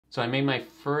So I made my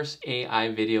first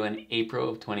AI video in April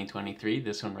of 2023,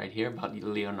 this one right here about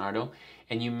Leonardo.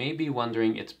 And you may be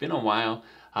wondering, it's been a while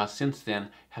since then,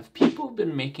 have people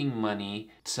been making money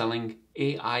selling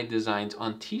AI designs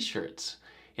on t-shirts?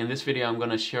 In this video, I'm going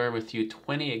to share with you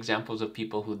 20 examples of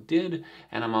people who did,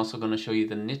 and I'm also going to show you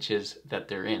the niches that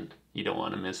they're in. You don't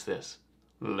want to miss this.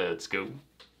 Let's go.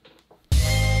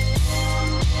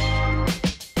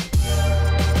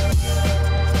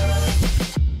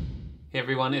 Hey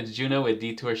everyone, it's Juno with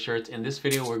TSHIRT. In this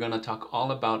video, we're going to talk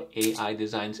all about AI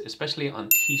designs, especially on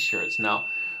t-shirts. Now,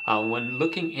 when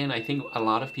looking in, I think a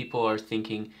lot of people are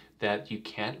thinking that you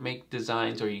can't make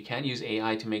designs or you can't use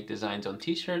AI to make designs on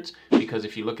t-shirts because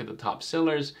if you look at the top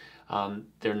sellers,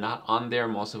 they're not on there.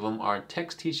 Most of them are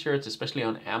text t-shirts, especially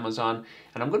on Amazon.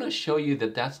 And I'm going to show you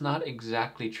that that's not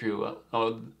exactly true.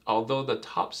 Although the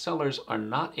top sellers are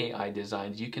not AI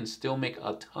designs, you can still make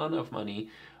a ton of money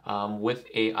with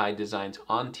AI designs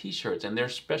on t-shirts, and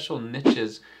there's special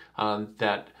niches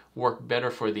that work better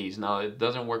for these. Now, it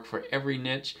doesn't work for every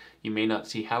niche. You may not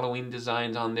see Halloween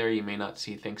designs on there, you may not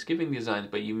see Thanksgiving designs,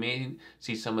 but you may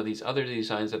see some of these other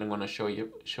designs that I'm going to show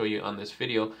you on this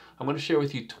video. I'm going to share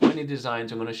with you 20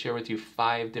 designs. I'm going to share with you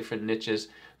 5 different niches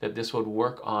that this would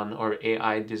work on, or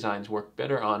AI designs work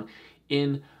better on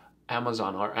in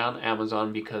Amazon or on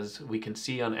Amazon, because we can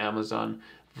see on Amazon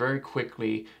very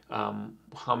quickly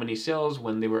how many sales,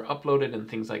 when they were uploaded, and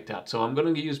things like that. So I'm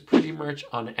going to use Pretty Merch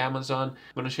on Amazon.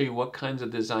 I'm going to show you what kinds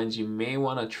of designs you may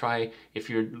want to try if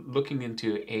you're looking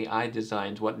into AI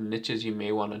designs, what niches you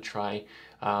may want to try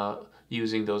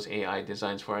using those AI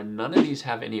designs for. And none of these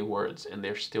have any words, and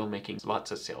they're still making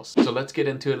lots of sales. So let's get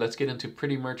into it. Let's get into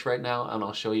Pretty Merch right now, and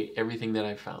I'll show you everything that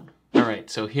I found. Alright,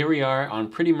 so here we are on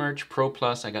Pretty Merch Pro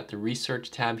Plus. I got the research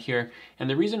tab here, and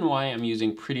the reason why I'm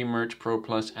using Pretty Merch Pro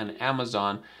Plus and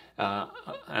Amazon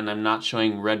and I'm not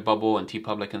showing Redbubble and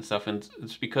TeePublic and stuff, and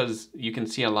it's because you can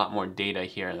see a lot more data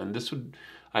here, and this would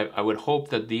I would hope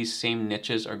that these same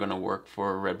niches are going to work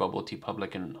for Redbubble,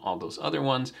 TeePublic, and all those other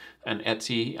ones, and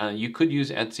Etsy. You could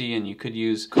use Etsy, and you could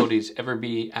use Cody's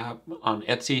Everbee app on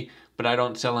Etsy, but I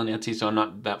don't sell on Etsy, so I'm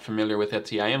not that familiar with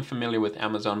Etsy. I am familiar with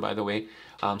Amazon, by the way.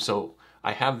 So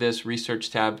I have this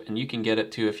research tab, and you can get it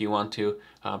too if you want to,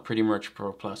 Pretty Merch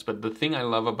Pro Plus. But the thing I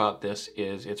love about this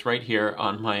is it's right here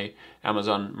on my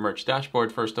Amazon merch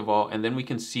dashboard, first of all, and then we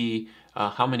can see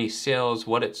how many sales,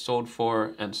 what it sold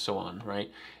for, and so on,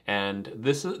 right? And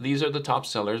these are the top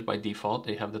sellers by default.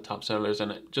 They have the top sellers,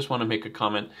 and I just want to make a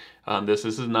comment on this.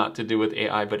 This is not to do with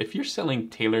AI, but if you're selling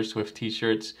Taylor Swift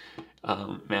t-shirts,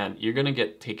 man, you're gonna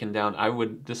get taken down.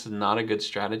 This is not a good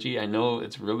strategy. I know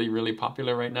it's really, really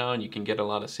popular right now and you can get a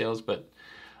lot of sales, but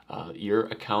your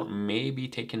account may be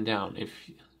taken down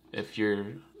if you're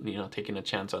taking a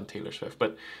chance on Taylor Swift.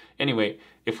 But anyway,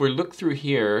 if we look through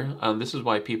here, this is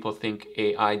why people think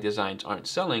AI designs aren't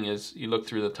selling, is you look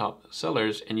through the top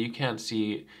sellers and you can't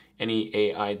see any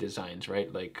AI designs,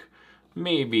 right? Like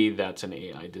maybe that's an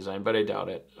AI design, but I doubt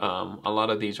it. A lot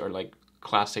of these are like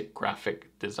classic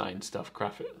graphic design stuff,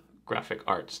 graphic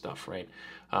art stuff, right?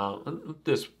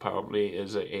 This probably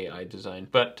is an AI design,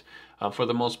 but for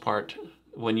the most part,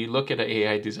 when you look at an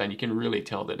AI design, you can really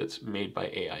tell that it's made by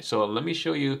AI. So let me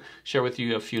share with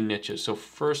you a few niches. So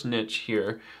first niche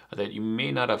here that you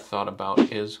may not have thought about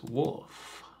is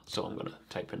wolf. So I'm gonna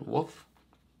type in wolf.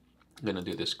 I'm gonna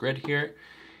do this grid here,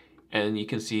 and you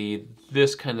can see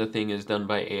this kind of thing is done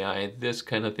by AI. This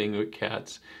kind of thing with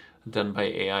cats done by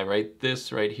AI, right?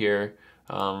 This right here,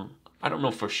 I don't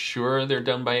know for sure they're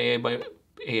done by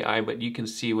AI, but you can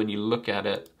see when you look at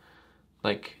it,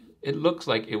 like it looks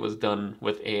like it was done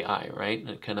with AI, right?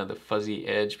 And kind of the fuzzy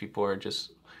edge, people are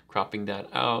just cropping that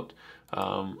out.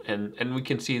 And we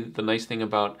can see the nice thing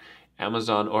about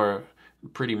Amazon or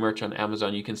Pretty Merch on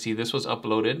Amazon, you can see this was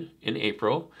uploaded in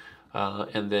April.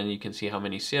 And then you can see how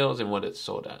many sales and what it's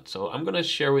sold at. So I'm going to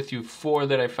share with you 4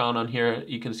 that I found on here.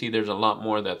 You can see there's a lot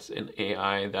more that's in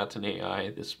AI. That's an AI.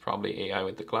 This is probably AI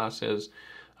with the glasses,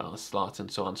 slots,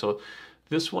 and so on. So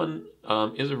this one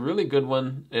is a really good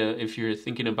one if you're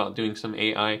thinking about doing some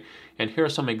AI. And here are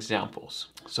some examples.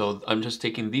 So I'm just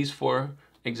taking these 4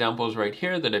 examples right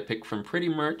here that I picked from Pretty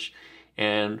Merch.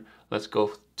 And let's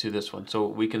go to this one. So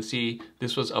we can see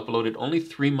this was uploaded only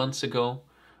 3 months ago.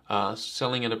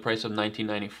 Selling at a price of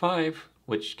 $19.95,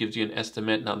 which gives you an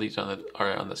estimate. Now these are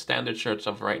on the standard shirts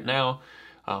of right now,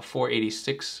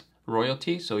 $486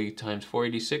 royalty. So you times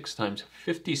 486 times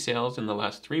 50 sales in the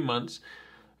last 3 months,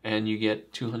 and you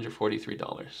get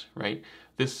 $243, right?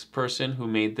 This person who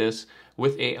made this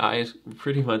with AI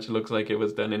pretty much looks like it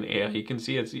was done in AI. You can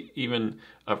see it's even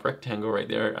a rectangle right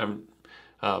there.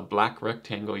 black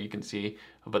rectangle, you can see,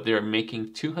 but they're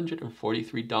making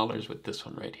 $243 with this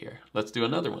one right here. Let's do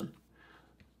another one.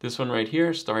 This one right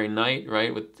here, Starry Night,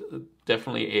 right, with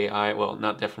definitely AI, well,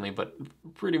 not definitely, but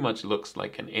pretty much looks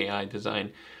like an AI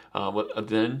design. What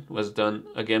then was done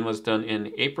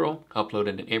in April,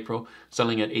 uploaded in April,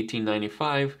 selling at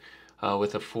 $18.95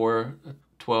 with a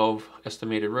 $4.12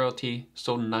 estimated royalty,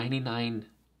 sold 99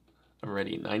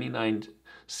 already, 99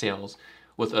 sales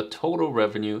with a total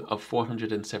revenue of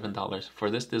 $407 for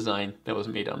this design that was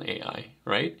made on AI,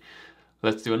 right?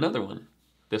 Let's do another one.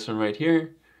 This one right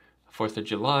here, 4th of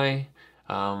July,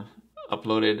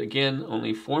 uploaded again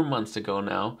only 4 months ago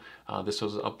now. This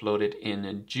was uploaded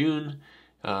in June,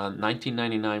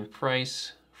 $19.99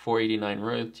 price, $4.89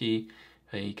 royalty.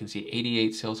 You can see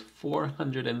 88 sales,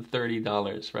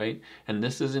 $430, right? And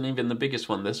this isn't even the biggest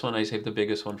one. This one, I saved the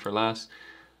biggest one for last.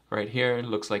 Right here,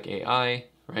 looks like AI,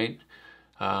 right?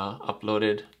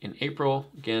 Uploaded in April,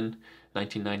 again,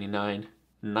 $19.99.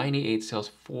 98 sales,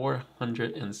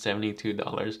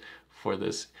 $472 for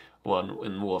this one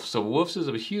in Wolf. So Wolves is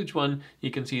a huge one. You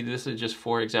can see this is just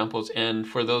 4 examples. And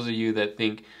for those of you that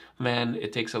think, man,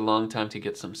 it takes a long time to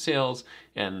get some sales,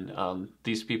 and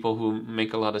these people who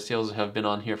make a lot of sales have been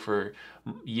on here for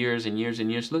years and years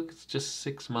and years. Look, it's just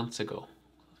 6 months ago.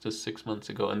 Just 6 months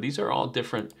ago. And these are all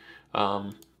different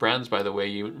brands, by the way.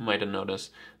 You might have noticed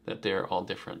that they're all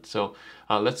different. So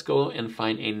let's go and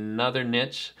find another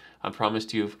niche. I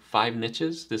promised you 5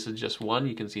 niches. This is just one.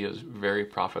 You can see it's very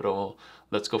profitable.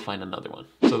 Let's go find another one.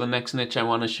 So the next niche I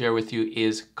want to share with you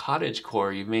is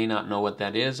cottagecore. You may not know what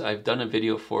that is. I've done a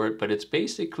video for it, but it's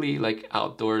basically like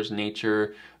outdoors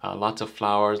nature, lots of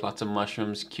flowers, lots of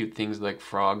mushrooms, cute things like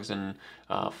frogs and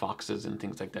foxes and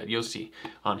things like that. You'll see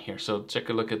on here. So check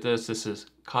a look at this. This is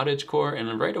cottagecore,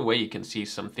 and right away you can see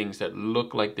some things that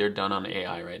look like they're done on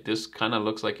AI, right? This kind of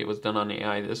looks like it was done on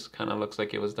AI. This kind of looks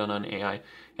like it was done on AI,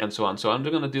 and so on. So I'm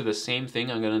going to do the same thing.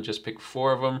 I'm going to just pick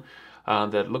 4 of them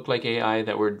that look like AI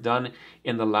that were done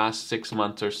in the last 6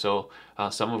 months or so,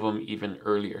 some of them even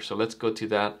earlier. So let's go to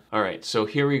that. All right, so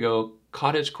here we go.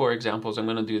 Cottagecore examples. I'm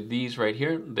going to do these right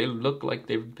here. They look like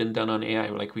they've been done on AI.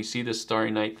 Like we see this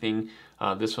Starry Night thing.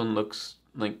 This one looks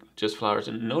like just flowers.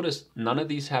 And notice none of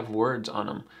these have words on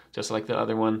them, just like the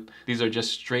other one. These are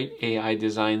just straight AI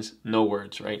designs, no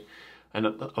words, right? And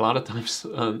a lot of times,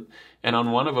 and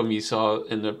on one of them you saw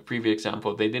in the previous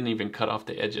example, they didn't even cut off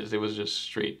the edges. It was just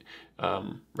straight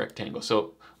rectangle.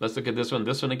 So let's look at this one.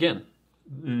 This one again.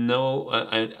 No,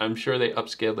 I'm sure they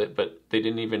upscaled it, but they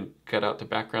didn't even cut out the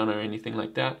background or anything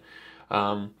like that.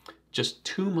 Just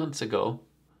 2 months ago,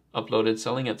 uploaded,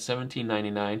 selling at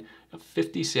 $17.99,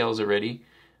 50 sales already,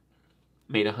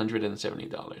 made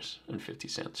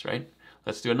 $170.50, right?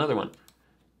 Let's do another one.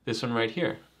 This one right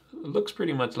here. It looks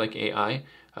pretty much like AI.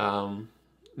 You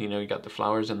know, you got the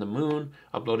flowers and the moon,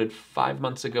 uploaded 5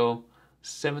 months ago,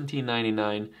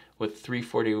 $17.99 with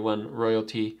 $3.41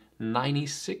 royalty,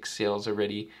 96 sales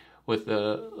already. With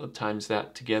the times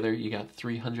that together, you got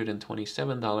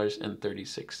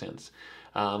 $327.36.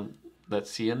 Let's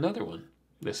see another one.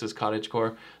 This is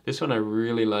cottagecore. This one I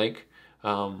really like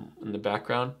in the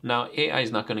background. Now, AI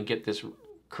is not going to get this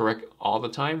correct all the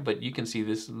time, but you can see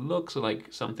this looks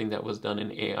like something that was done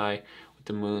in AI with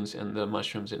the moons and the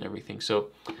mushrooms and everything. So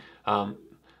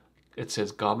it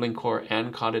says goblin core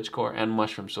and cottagecore and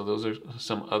mushroom. So those are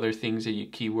some other things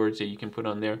that keywords that you can put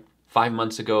on there. 5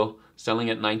 months ago, selling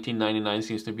at $19.99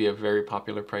 seems to be a very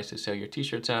popular price to sell your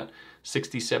t-shirts at.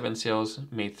 67 sales,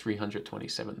 made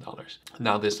 $327.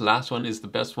 Now this last one is the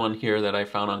best one here that I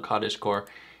found on cottagecore,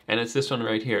 and it's this one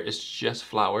right here. It's just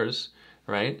flowers,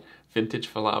 right? Vintage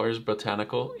flowers,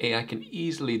 botanical. AI can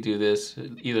easily do this,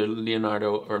 either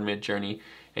Leonardo or Midjourney.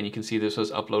 And you can see this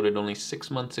was uploaded only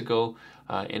 6 months ago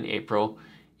in April,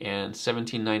 and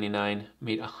 $17.99,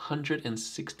 made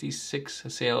 166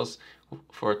 sales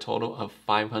for a total of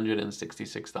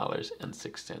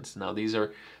 $566.06. Now these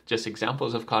are just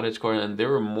examples of cottagecore, and there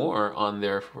were more on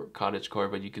there for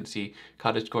cottagecore, but you can see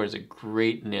cottagecore is a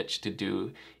great niche to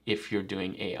do if you're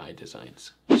doing AI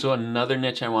designs. So another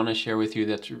niche I want to share with you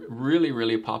that's really,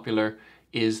 really popular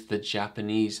is the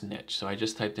Japanese niche. So I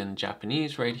just typed in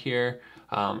Japanese right here.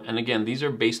 And again, these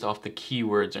are based off the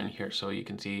keywords in here. So you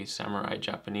can see samurai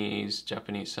Japanese,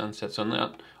 Japanese sunset. So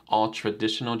not all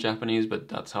traditional Japanese, but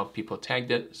that's how people tagged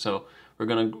it. So we're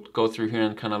gonna go through here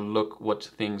and kind of look what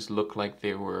things look like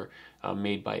they were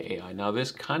made by AI. Now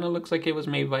this kind of looks like it was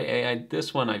made by AI.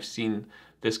 This one, I've seen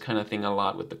this kind of thing a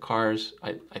lot with the cars.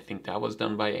 I think that was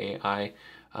done by AI.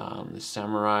 The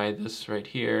samurai, this right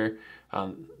here,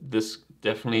 this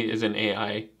definitely is an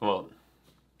AI. Well,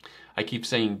 I keep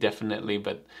saying definitely,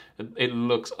 but it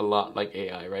looks a lot like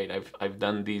AI, right? I've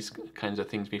done these kinds of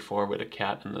things before with a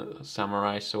cat and the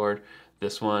samurai sword.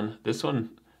 This one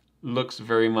looks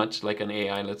very much like an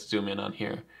AI. Let's zoom in on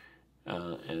here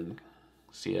and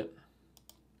see it.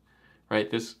 Right,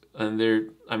 this, and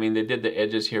I mean, they did the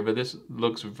edges here, but this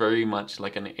looks very much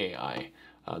like an AI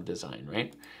design,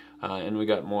 right? And we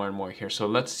got more and more here. So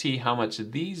let's see how much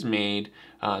these made.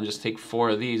 Just take 4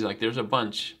 of these. Like, there's a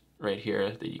bunch right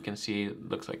here that you can see.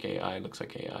 Looks like AI, looks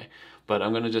like AI. But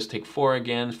I'm gonna just take 4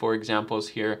 again, 4 examples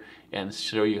here, and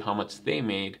show you how much they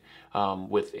made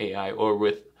with AI or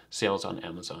with sales on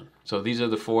Amazon. So these are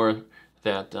the 4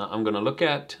 that I'm gonna look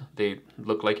at. They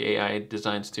look like AI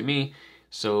designs to me.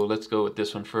 So let's go with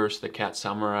this one first, the Cat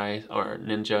Samurai or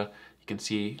Ninja. You can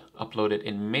see uploaded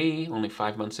in May, only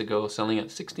 5 months ago, selling at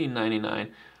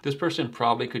 $16.99. This person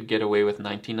probably could get away with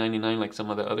 $19.99 like some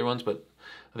of the other ones, but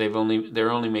they're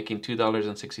only making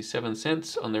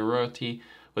 $2.67 on their royalty.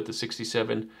 With the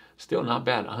 67, still not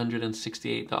bad,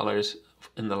 $168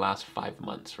 in the last 5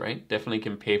 months, right? Definitely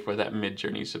can pay for that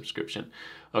Midjourney subscription.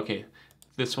 Okay,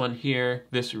 this one here,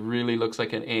 this really looks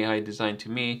like an AI design to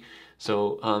me.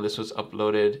 So this was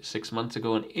uploaded 6 months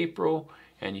ago in April,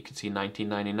 and you can see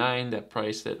 $19.99, that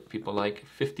price that people like.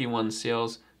 51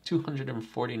 sales,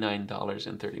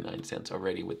 $249.39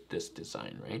 already with this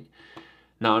design, right?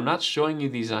 Now, I'm not showing you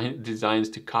these designs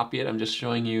to copy it. I'm just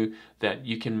showing you that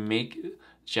you can make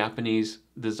Japanese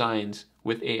designs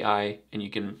with AI and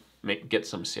you can get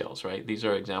some sales, right? These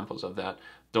are examples of that.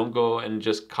 Don't go and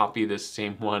just copy this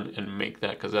same one and make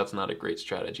that, because that's not a great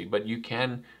strategy. But you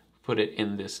can put it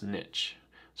in this niche.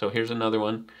 So here's another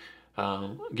one.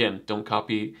 Again, don't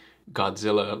copy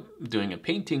Godzilla doing a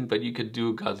painting, but you could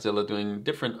do Godzilla doing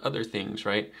different other things,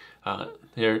 right?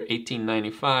 They're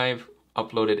 $18.95,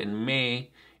 uploaded in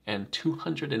May, and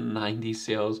 290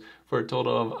 sales for a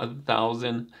total of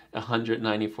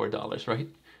 $1,194, right?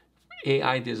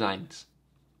 AI designs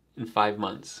in 5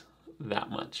 months,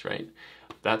 that much, right?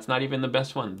 That's not even the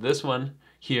best one. This one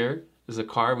here is a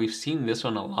car. We've seen this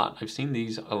one a lot. I've seen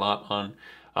these a lot on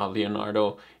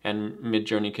Leonardo, and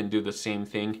Midjourney can do the same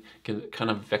thing. Can kind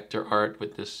of vector art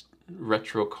with this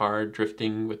retro car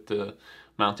drifting with the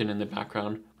mountain in the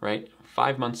background, right?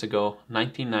 5 months ago,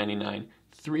 $19.99,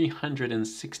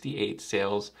 368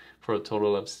 sales for a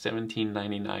total of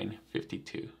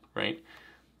 $17.99.52, right?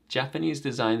 Japanese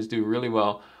designs do really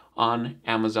well on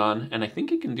Amazon, and I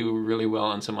think it can do really well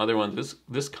on some other ones.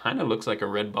 This kind of looks like a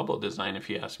Redbubble design if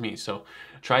you ask me. So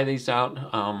try these out,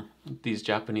 these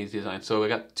Japanese designs. So I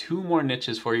got 2 more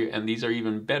niches for you, and these are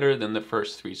even better than the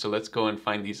first 3. So let's go and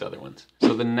find these other ones.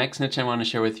 So the next niche I want to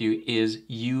share with you is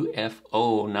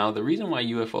UFO. Now, the reason why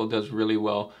UFO does really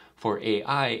well for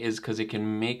AI is because it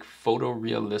can make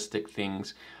photorealistic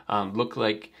things look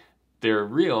like they're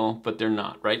real, but they're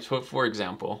not, right? So for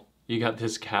example, you got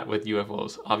this cat with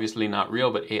UFOs, obviously not real,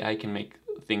 but AI can make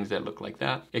things that look like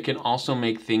that. It can also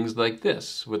make things like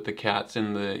this with the cats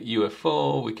in the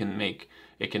UFO. It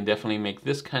can definitely make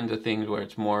this kind of thing where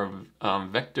it's more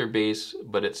vector based,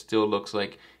 but it still looks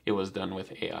like it was done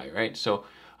with AI, right? So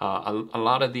a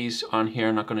lot of these on here,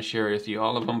 I'm not going to share with you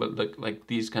all of them, but look, like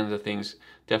these kinds of things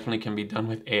definitely can be done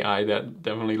with AI. That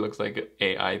definitely looks like an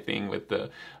AI thing with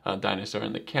the dinosaur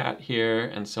and the cat here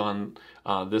and so on.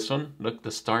 This one, look,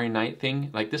 the Starry Night thing.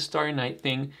 Like this Starry Night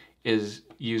thing is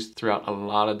used throughout a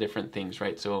lot of different things,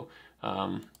 right? So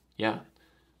yeah,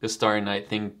 the Starry Night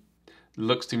thing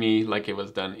looks to me like it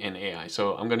was done in AI.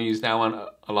 So I'm going to use that one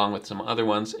along with some other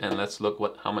ones, and let's look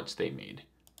how much they made.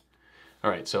 All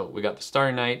right, so we got the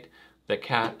Starry Night, the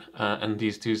cat, and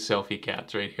these 2 selfie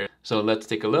cats right here. So let's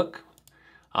take a look.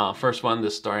 First one,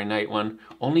 the Starry Night one,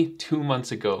 only 2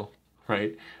 months ago,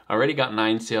 right? Already got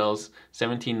 9 sales,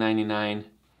 $17.99,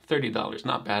 $30.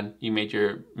 Not bad. You made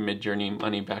your Midjourney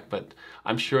money back, but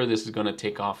I'm sure this is going to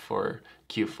take off for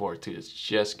Q4 too. It's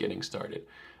just getting started.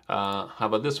 How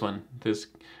about this one? This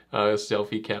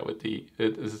selfie cat with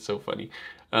this is so funny.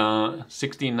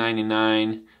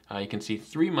 $16.99. You can see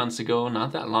 3 months ago,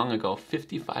 not that long ago,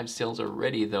 55 sales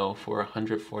already though for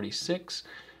 146.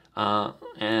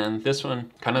 And this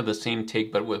one, kind of the same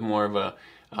take, but with more of a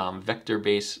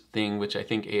vector-based thing, which I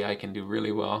think AI can do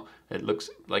really well. It looks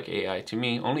like AI to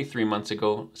me. Only 3 months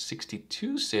ago,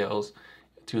 62 sales,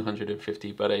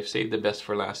 250, but I've saved the best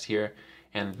for last here.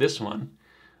 And this one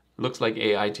looks like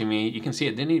AI to me. You can see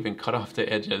it didn't even cut off the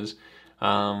edges,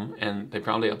 and they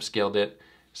probably upscaled it.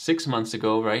 6 months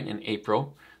ago, right, in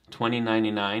April,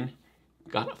 $20.99,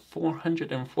 got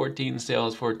 414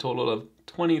 sales for a total of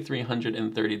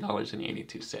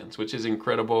 $2,330.82, which is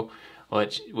incredible.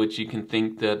 Which you can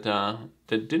think that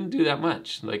that didn't do that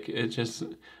much. Like it just,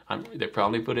 they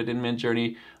probably put it in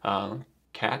Midjourney.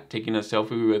 Cat taking a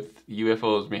selfie with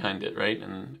UFOs behind it, right?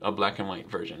 And a black and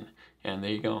white version. And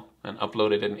there you go. And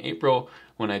uploaded in April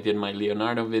when I did my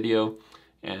Leonardo video.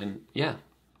 And yeah,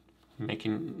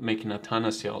 making a ton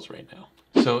of sales right now.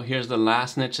 So here's the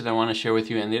last niche that I want to share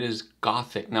with you, and it is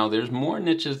Gothic. Now there's more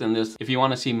niches than this. If you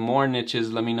want to see more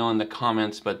niches, let me know in the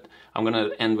comments, but I'm going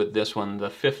to end with this one, the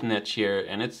 5th niche here,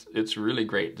 and it's really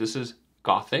great. This is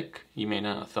Gothic. You may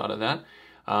not have thought of that.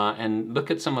 And look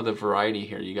at some of the variety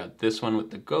here. You got this one with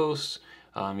the ghosts.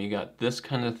 You got this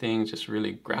kind of thing, just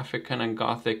really graphic kind of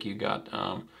Gothic. You got,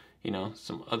 you know,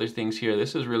 some other things here.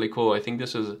 This is really cool. I think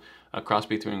this is a cross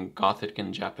between Gothic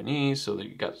and Japanese, so that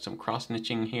you got some cross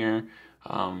niching here.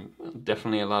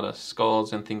 Definitely a lot of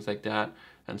skulls and things like that,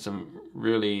 and some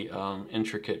really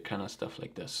intricate kind of stuff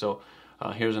like this. So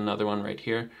here's another one right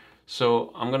here.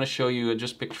 So I'm going to show you, I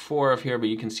just picked 4 of here, but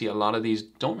you can see a lot of these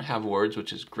don't have words,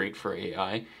 which is great for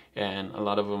AI, and a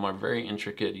lot of them are very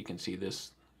intricate. You can see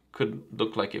this could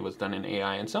look like it was done in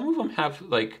AI, and some of them have,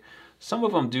 like, some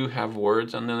of them do have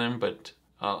words under them, but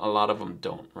a lot of them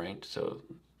don't, right? So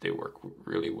they work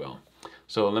really well.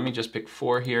 So let me just pick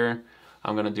 4 here.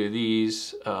 I'm gonna do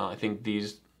these. I think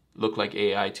these look like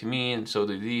AI to me, and so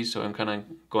do these. So I'm kind of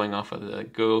going off of the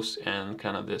ghosts and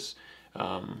kind of this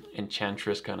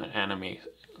enchantress kind of anime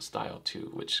style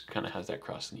too, which kind of has that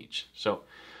cross niche. So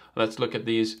let's look at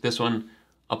these. This one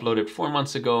uploaded 4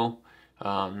 months ago,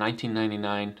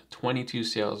 $19.99, 22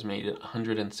 sales, made it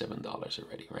 $107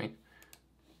 already, right?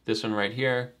 This one right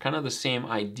here, kind of the same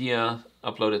idea,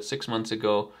 uploaded 6 months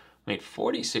ago, made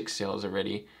 46 sales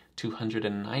already,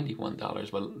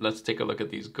 $291. But let's take a look at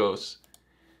these ghosts.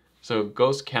 So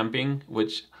ghost camping,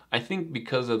 which I think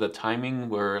because of the timing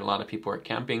where a lot of people are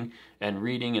camping and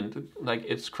reading, and like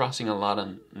it's crossing a lot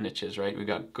of niches, right? We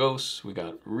got ghosts, we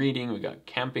got reading, we got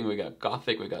camping, we got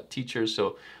Gothic, we got teachers.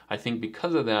 So I think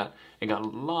because of that, it got a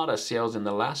lot of sales in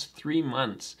the last 3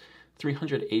 months,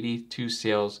 382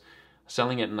 sales,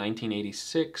 selling at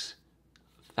 $19.86.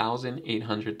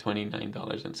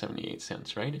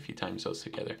 $1,829.78, right? If you times those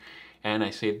together. And I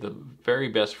saved the very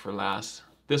best for last.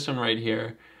 This one right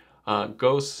here,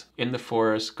 Ghosts in the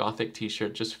Forest, Gothic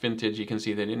t-shirt, just vintage. You can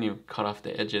see they didn't even cut off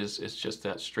the edges. It's just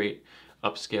that straight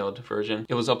upscaled version.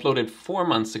 It was uploaded 4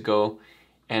 months ago,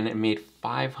 and it made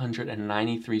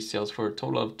 593 sales for a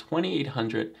total of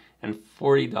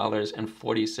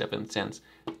 $2,840.47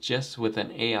 just with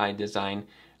an AI design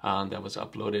that was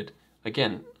uploaded.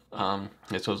 Again,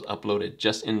 this was uploaded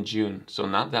just in June, so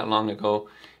not that long ago,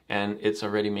 and it's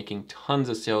already making tons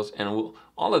of sales, and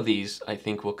all of these I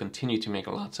think will continue to make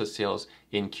lots of sales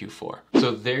in Q4.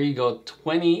 So there you go,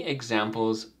 20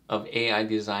 examples of AI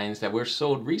designs that were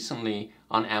sold recently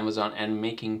on Amazon and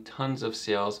making tons of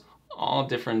sales, all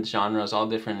different genres, all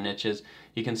different niches.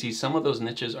 You can see some of those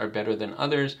niches are better than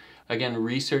others. Again,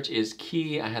 research is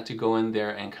key. I had to go in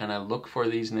there and kind of look for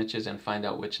these niches and find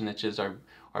out which niches are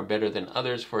better than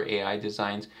others for AI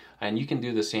designs. And you can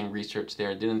do the same research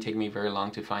there. It didn't take me very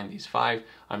long to find these 5.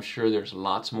 I'm sure there's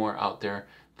lots more out there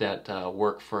that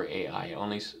work for AI.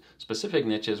 Only specific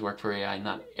niches work for AI.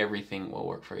 Not everything will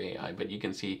work for AI, but you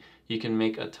can see you can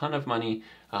make a ton of money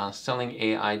selling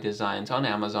AI designs on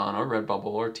Amazon or Redbubble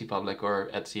or TeePublic or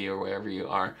Etsy or wherever you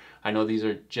are. I know these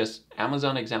are just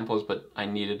Amazon examples, but I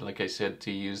needed, like I said,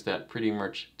 to use that Pretty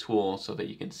Merch tool so that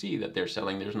you can see that they're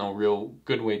selling. There's no real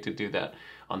good way to do that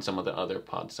on some of the other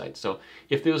pod sites. So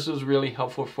if this was really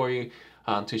helpful for you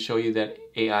to show you that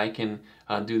AI can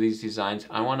do these designs,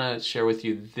 I want to share with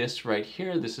you this right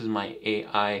here. This is my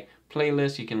AI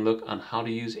playlist. You can look on how to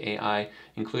use AI,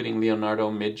 including Leonardo,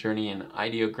 Midjourney, and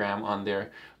Ideogram on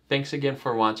there. Thanks again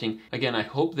for watching. Again, I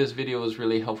hope this video was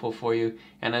really helpful for you.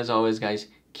 And as always, guys,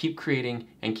 keep creating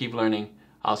and keep learning.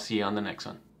 I'll see you on the next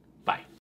one. Bye.